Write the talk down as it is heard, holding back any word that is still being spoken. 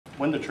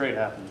When the trade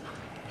happened?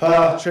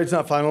 Trade's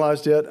not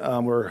finalized yet.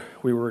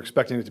 We were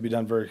expecting it to be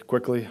done very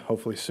quickly,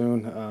 hopefully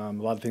soon. A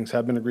lot of things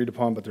have been agreed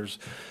upon, but there's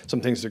some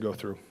things to go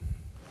through.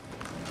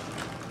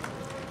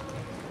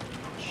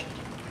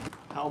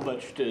 How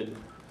much did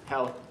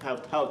how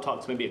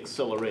talks maybe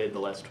accelerated the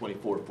last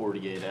 24,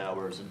 48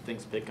 hours, and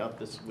things pick up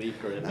this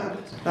week or?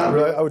 Not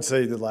really. I would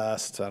say the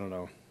last, I don't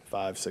know,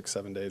 5, 6,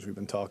 7 days we've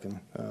been talking.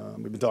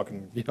 We've been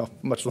talking,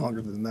 much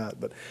longer than that.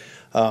 But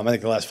I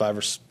think the last 5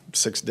 or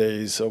 6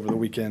 days over the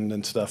weekend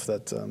and stuff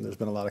that there's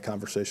been a lot of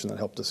conversation that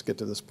helped us get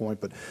to this point.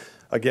 But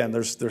again,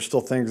 there's still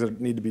things that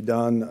need to be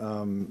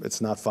done. It's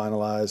not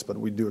finalized, but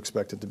we do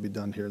expect it to be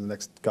done here in the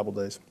next couple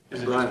days.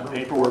 Is it just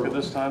paperwork at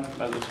this time,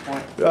 at this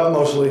point?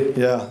 Mostly,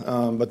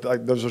 yeah.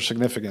 But those are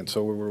significant,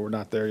 so we're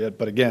not there yet.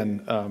 But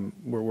again,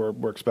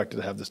 we're expected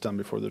to have this done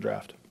before the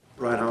draft.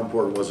 Brian, how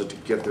important was it to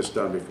get this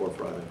done before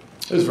Friday?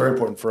 It was very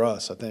important for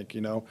us. I think,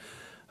 wouldn't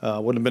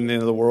have been the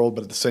end of the world,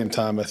 but at the same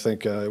time, I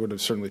think it would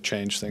have certainly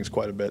changed things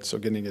quite a bit. So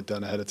getting it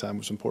done ahead of time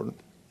was important.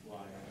 Why?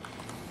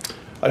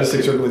 I just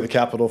think certainly the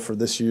capital for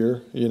this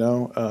year,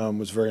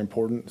 was very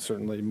important.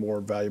 Certainly more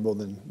valuable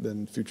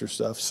than future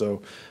stuff.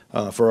 So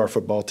for our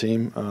football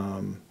team,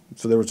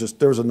 so there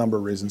was a number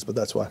of reasons, but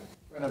that's why.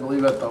 I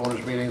believe at the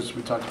owners' meetings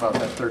we talked about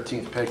that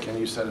 13th pick, and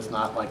you said it's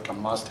not like a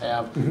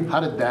must-have. Mm-hmm. How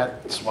did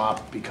that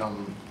swap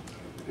become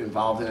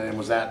involved in it, and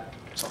was that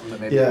something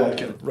that maybe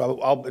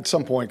I'll at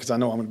some point, because I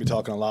know I'm going to be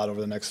talking a lot over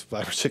the next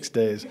 5 or 6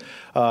 days,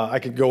 I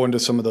could go into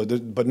some of those,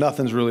 but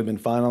nothing's really been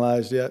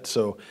finalized yet.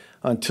 So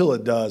until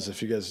it does,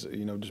 if you guys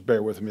just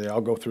bear with me,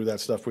 I'll go through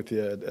that stuff with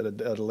you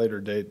at a later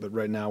date. But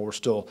right now we're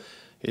still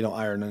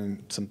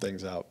ironing some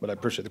things out. But I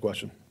appreciate the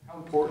question. How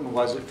important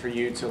was it for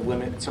you to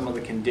limit some of the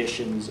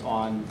conditions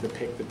on the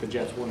pick that the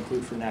Jets will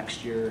include for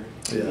next year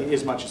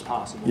as much as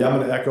possible? Yeah, I'm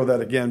going to echo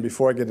that again.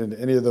 Before I get into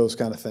any of those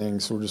kind of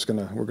things, we're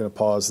gonna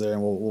pause there,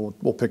 and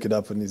we'll pick it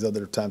up in these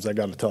other times. I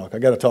got to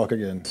talk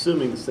again.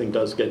 Assuming this thing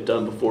does get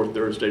done before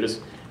Thursday,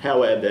 just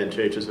how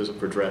advantageous is it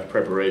for draft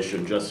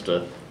preparation just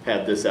to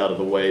have this out of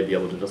the way, be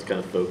able to just kind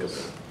of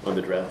focus on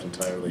the draft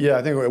entirely? Yeah,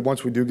 I think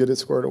once we do get it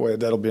squared away,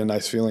 that'll be a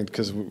nice feeling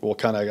because we'll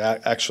kind of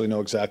actually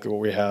know exactly what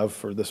we have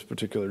for this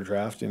particular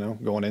draft,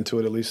 going into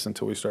it at least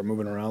until we start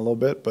moving around a little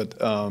bit. But,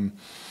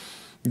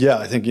 yeah,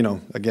 I think,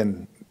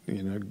 again,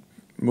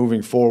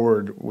 moving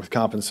forward with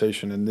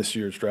compensation in this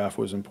year's draft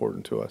was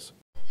important to us.